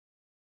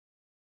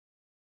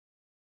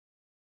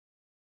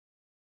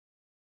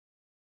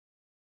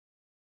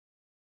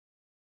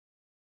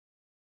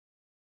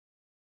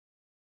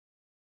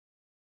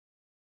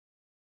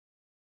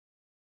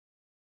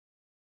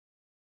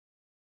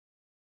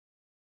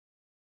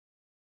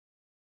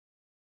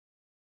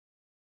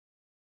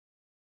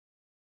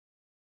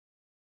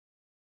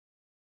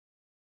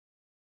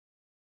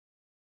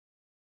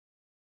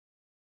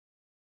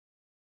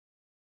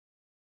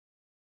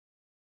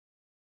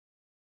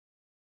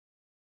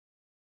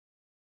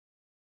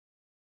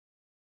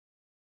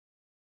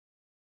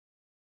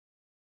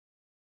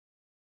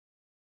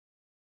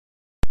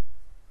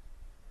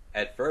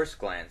At first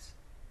glance,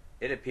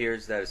 it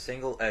appears that a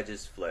single edge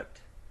is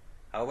flipped.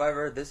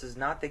 However, this is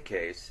not the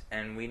case,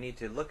 and we need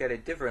to look at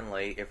it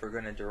differently if we're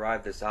going to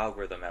derive this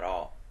algorithm at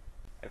all.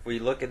 If we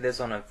look at this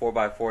on a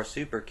 4x4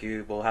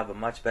 supercube, we'll have a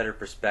much better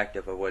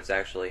perspective of what's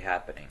actually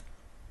happening.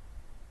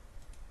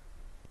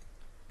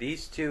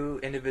 These two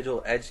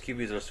individual edge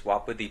cubies are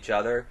swapped with each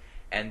other,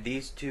 and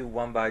these two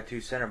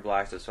 1x2 center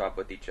blocks are swapped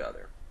with each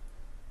other.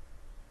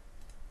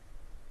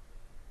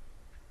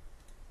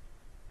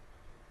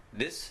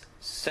 This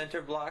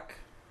center block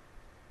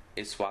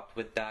is swapped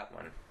with that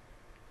one.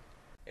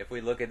 If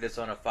we look at this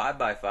on a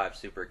 5x5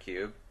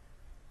 supercube,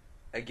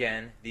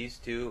 again, these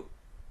two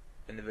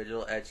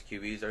individual edge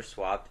cubies are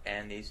swapped,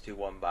 and these two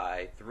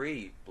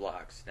 1x3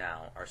 blocks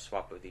now are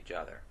swapped with each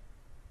other.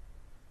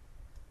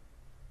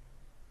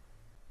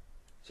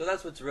 So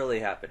that's what's really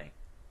happening.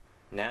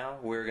 Now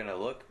we're going to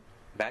look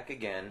back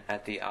again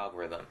at the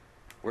algorithm.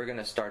 We're going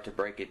to start to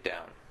break it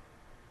down.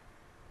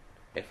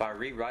 If I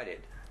rewrite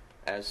it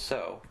as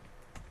so,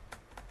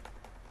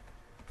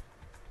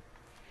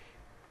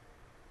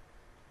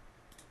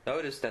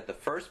 notice that the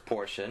first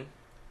portion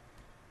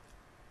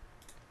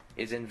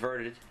is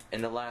inverted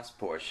in the last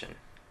portion.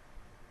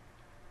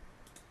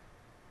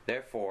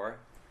 Therefore,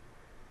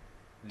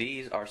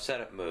 these are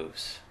setup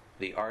moves,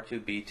 the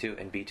R2, B2,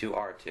 and B2,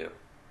 R2.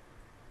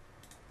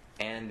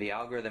 And the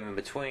algorithm in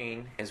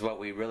between is what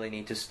we really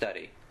need to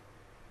study.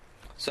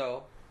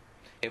 So,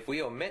 if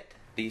we omit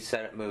these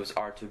setup moves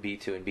R2,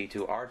 B2, and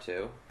B2,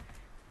 R2,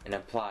 and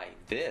apply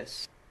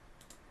this,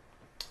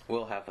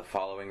 we'll have the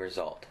following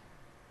result.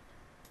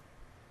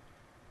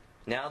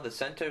 Now the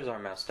centers are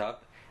messed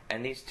up,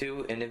 and these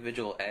two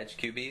individual edge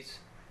cubies,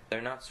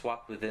 they're not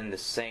swapped within the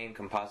same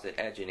composite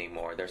edge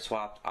anymore. They're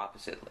swapped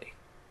oppositely.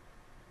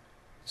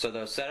 So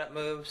those setup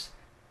moves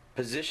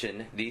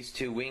position these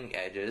two wing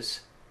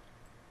edges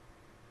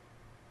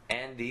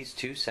and these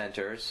two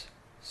centers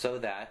so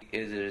that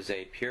it is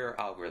a pure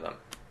algorithm.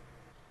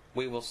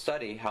 We will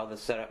study how the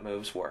setup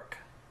moves work.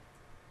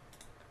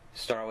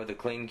 Start with a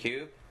clean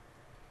cube,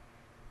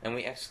 and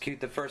we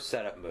execute the first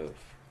setup move.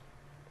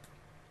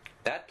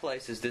 That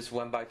places this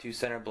 1x2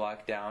 center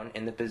block down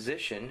in the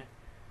position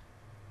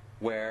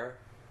where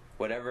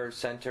whatever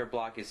center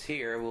block is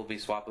here will be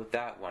swapped with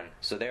that one.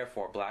 So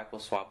therefore black will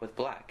swap with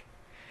black.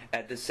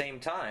 At the same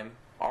time,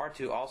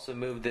 R2 also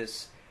moved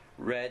this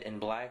red and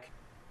black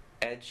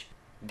edge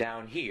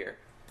down here.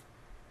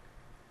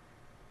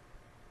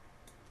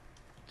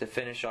 To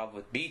finish off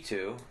with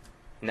B2,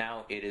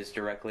 now it is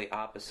directly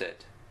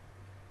opposite.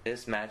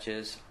 This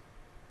matches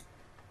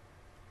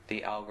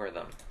the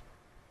algorithm.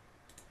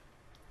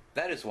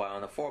 That is why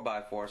on the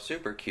 4x4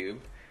 supercube,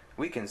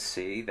 we can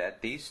see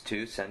that these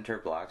two center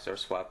blocks are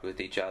swapped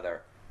with each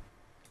other,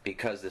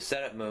 because the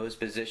setup moves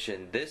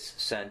position this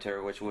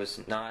center, which was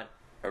not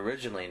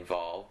originally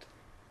involved,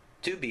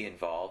 to be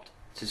involved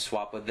to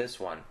swap with this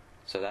one.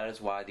 So that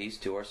is why these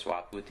two are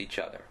swapped with each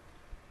other.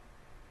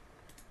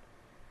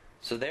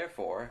 So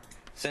therefore,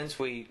 since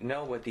we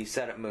know what these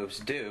setup moves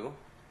do,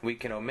 we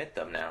can omit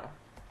them now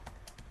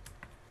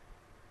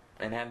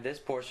and have this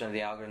portion of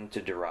the algorithm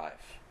to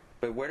derive.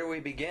 But where do we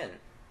begin?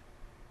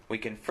 We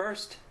can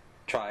first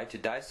try to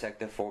dissect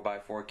the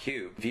 4x4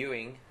 cube,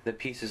 viewing the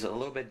pieces a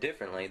little bit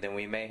differently than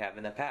we may have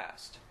in the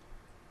past.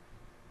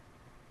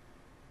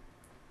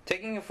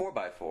 Taking a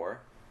 4x4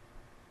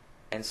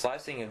 and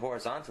slicing it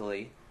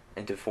horizontally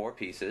into 4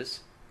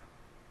 pieces,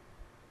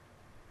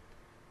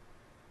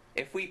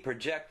 if we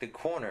project the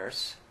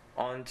corners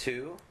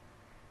onto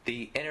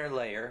the inner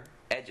layer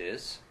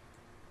edges,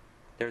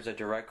 there's a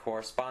direct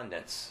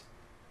correspondence.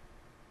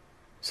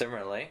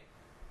 Similarly,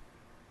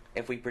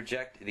 if we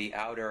project the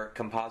outer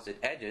composite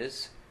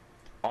edges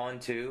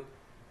onto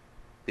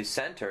the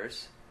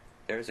centers,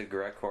 there's a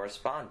direct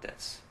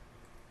correspondence.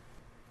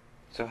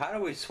 So how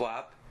do we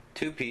swap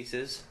two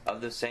pieces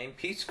of the same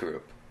piece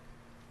group?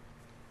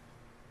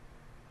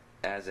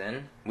 As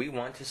in, we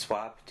want to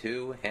swap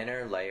two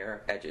inner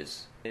layer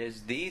edges. It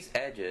is these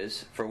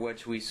edges for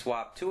which we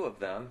swap two of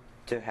them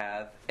to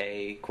have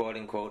a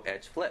quote-unquote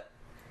edge flip.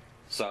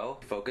 So,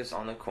 focus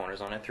on the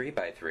corners on a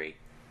 3x3.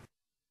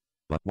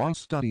 But why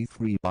study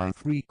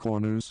 3x3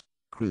 corners,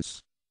 Chris?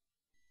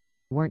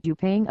 Weren't you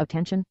paying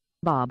attention,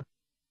 Bob?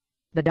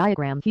 The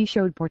diagram he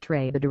showed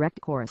portrayed the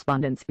direct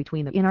correspondence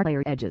between the inner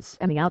layer edges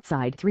and the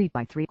outside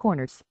 3x3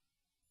 corners.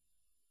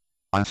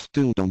 I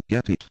still don't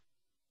get it.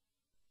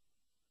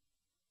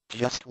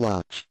 Just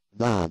watch,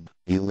 Bob,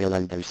 you will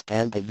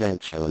understand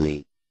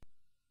eventually.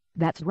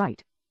 That's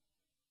right.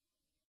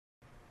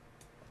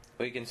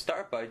 We can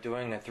start by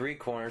doing a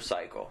 3-corner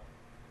cycle.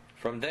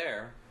 From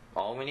there,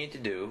 all we need to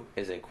do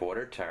is a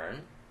quarter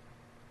turn,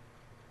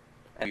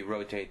 and we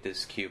rotate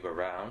this cube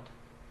around.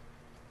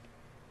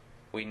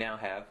 We now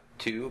have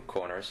 2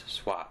 corners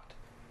swapped.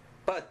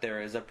 But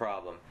there is a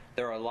problem.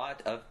 There are a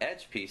lot of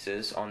edge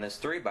pieces on this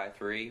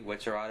 3x3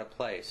 which are out of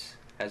place.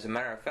 As a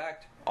matter of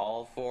fact,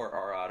 all 4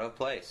 are out of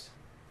place.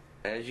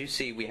 As you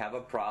see, we have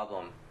a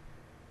problem.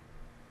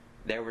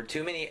 There were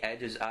too many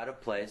edges out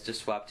of place to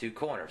swap two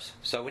corners.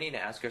 So we need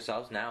to ask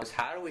ourselves now is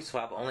how do we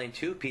swap only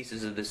two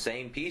pieces of the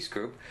same piece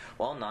group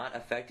while not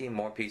affecting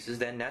more pieces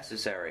than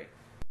necessary?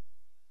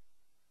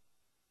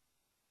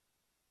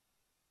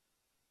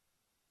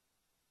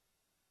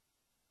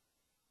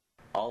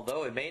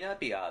 Although it may not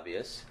be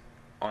obvious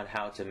on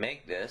how to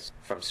make this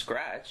from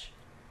scratch,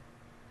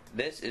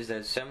 this is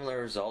a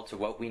similar result to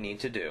what we need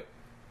to do.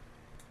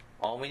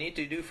 All we need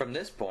to do from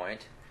this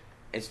point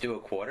is do a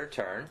quarter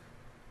turn,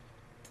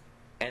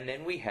 and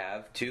then we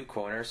have two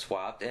corners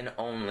swapped and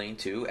only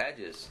two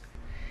edges.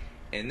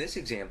 In this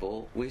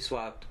example, we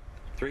swapped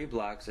three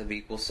blocks of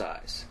equal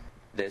size.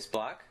 This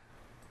block,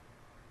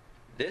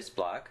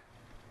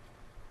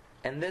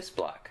 and this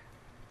block.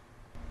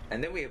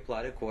 And then we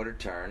applied a quarter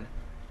turn,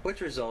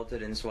 which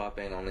resulted in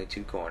swapping only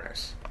two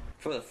corners.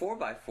 For the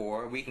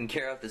 4x4, we can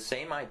carry out the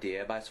same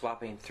idea by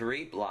swapping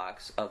three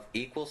blocks of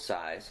equal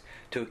size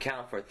to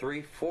account for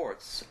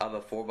 3/4 of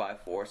a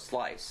 4x4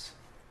 slice.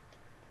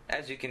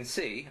 As you can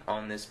see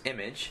on this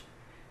image,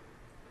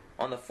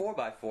 on the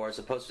 4x4 as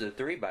opposed to the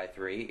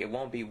 3x3, it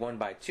won't be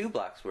 1x2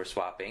 blocks we're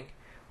swapping.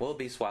 We'll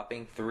be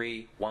swapping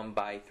three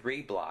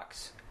 1x3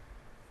 blocks,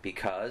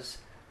 because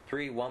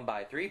three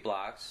 1x3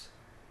 blocks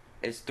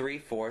is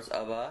 3/4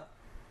 of a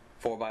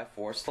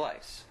 4x4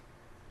 slice.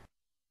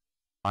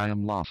 I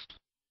am lost.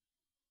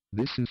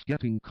 This is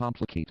getting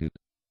complicated.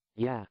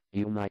 Yeah,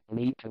 you might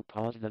need to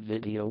pause the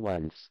video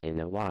once in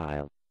a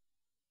while.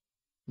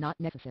 Not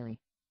necessary.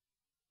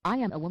 I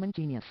am a woman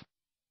genius.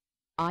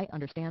 I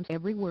understand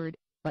every word,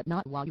 but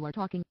not while you are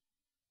talking.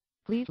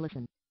 Please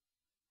listen.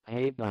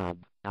 Hey Bob,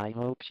 I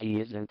hope she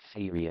isn't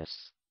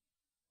serious.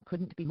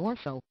 Couldn't be more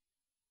so.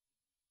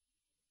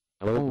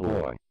 Oh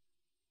boy.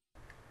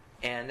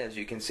 And as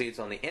you can see, it's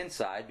on the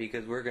inside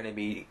because we're going to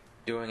be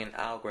doing an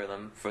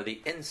algorithm for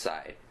the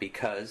inside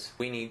because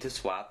we need to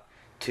swap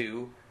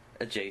two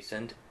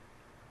adjacent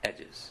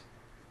edges.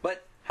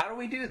 But how do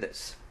we do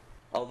this?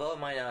 Although it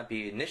might not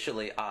be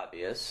initially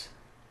obvious,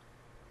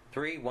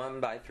 three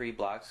 1x3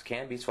 blocks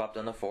can be swapped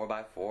on the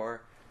 4x4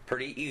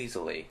 pretty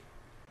easily.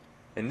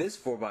 In this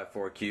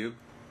 4x4 cube,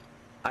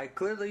 I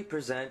clearly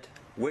present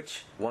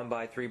which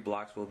 1x3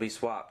 blocks will be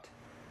swapped.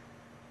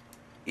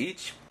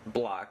 Each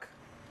block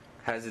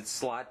has its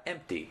slot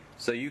empty,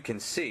 so you can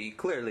see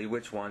clearly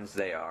which ones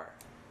they are.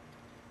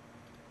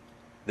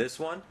 This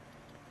one,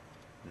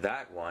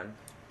 that one,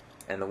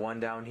 and the one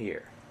down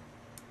here.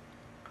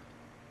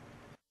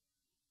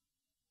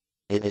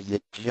 Is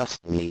it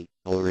just me,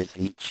 or is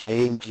he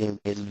changing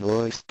his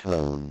voice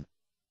tone?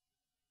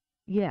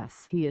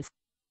 Yes, he is.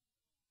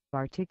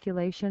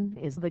 Articulation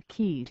is the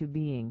key to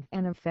being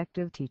an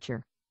effective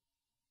teacher.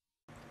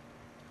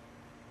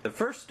 To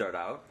first start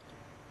out,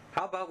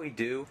 how about we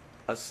do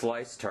a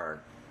slice turn,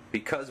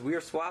 because we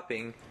are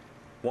swapping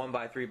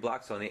 1x3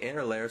 blocks on the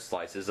inner layer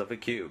slices of a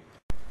cube.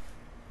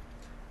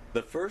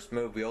 The first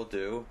move we'll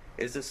do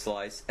is to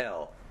slice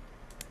L.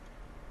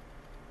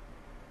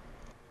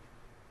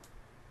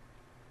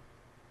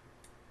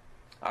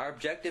 Our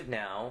objective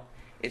now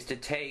is to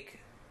take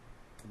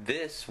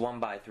this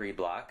 1x3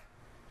 block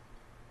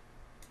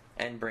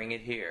and bring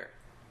it here.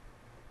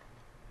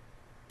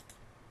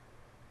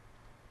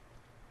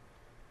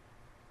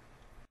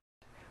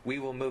 We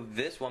will move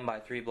this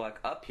 1x3 block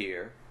up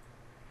here,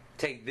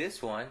 take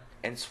this one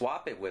and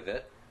swap it with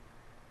it,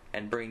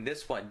 and bring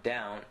this one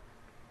down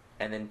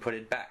and then put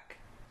it back.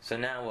 So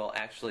now we'll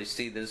actually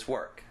see this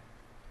work.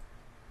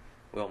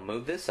 We'll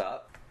move this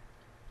up,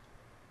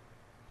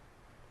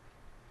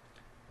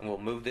 and we'll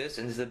move this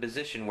into the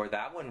position where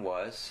that one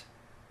was,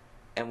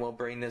 and we'll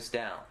bring this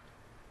down.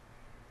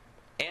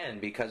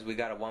 And because we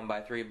got a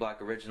 1x3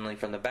 block originally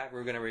from the back,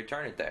 we're going to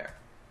return it there.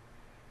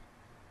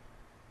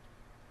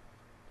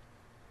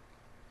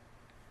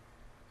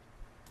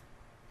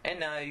 And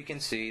now you can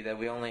see that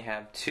we only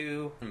have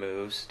two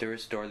moves to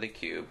restore the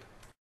cube.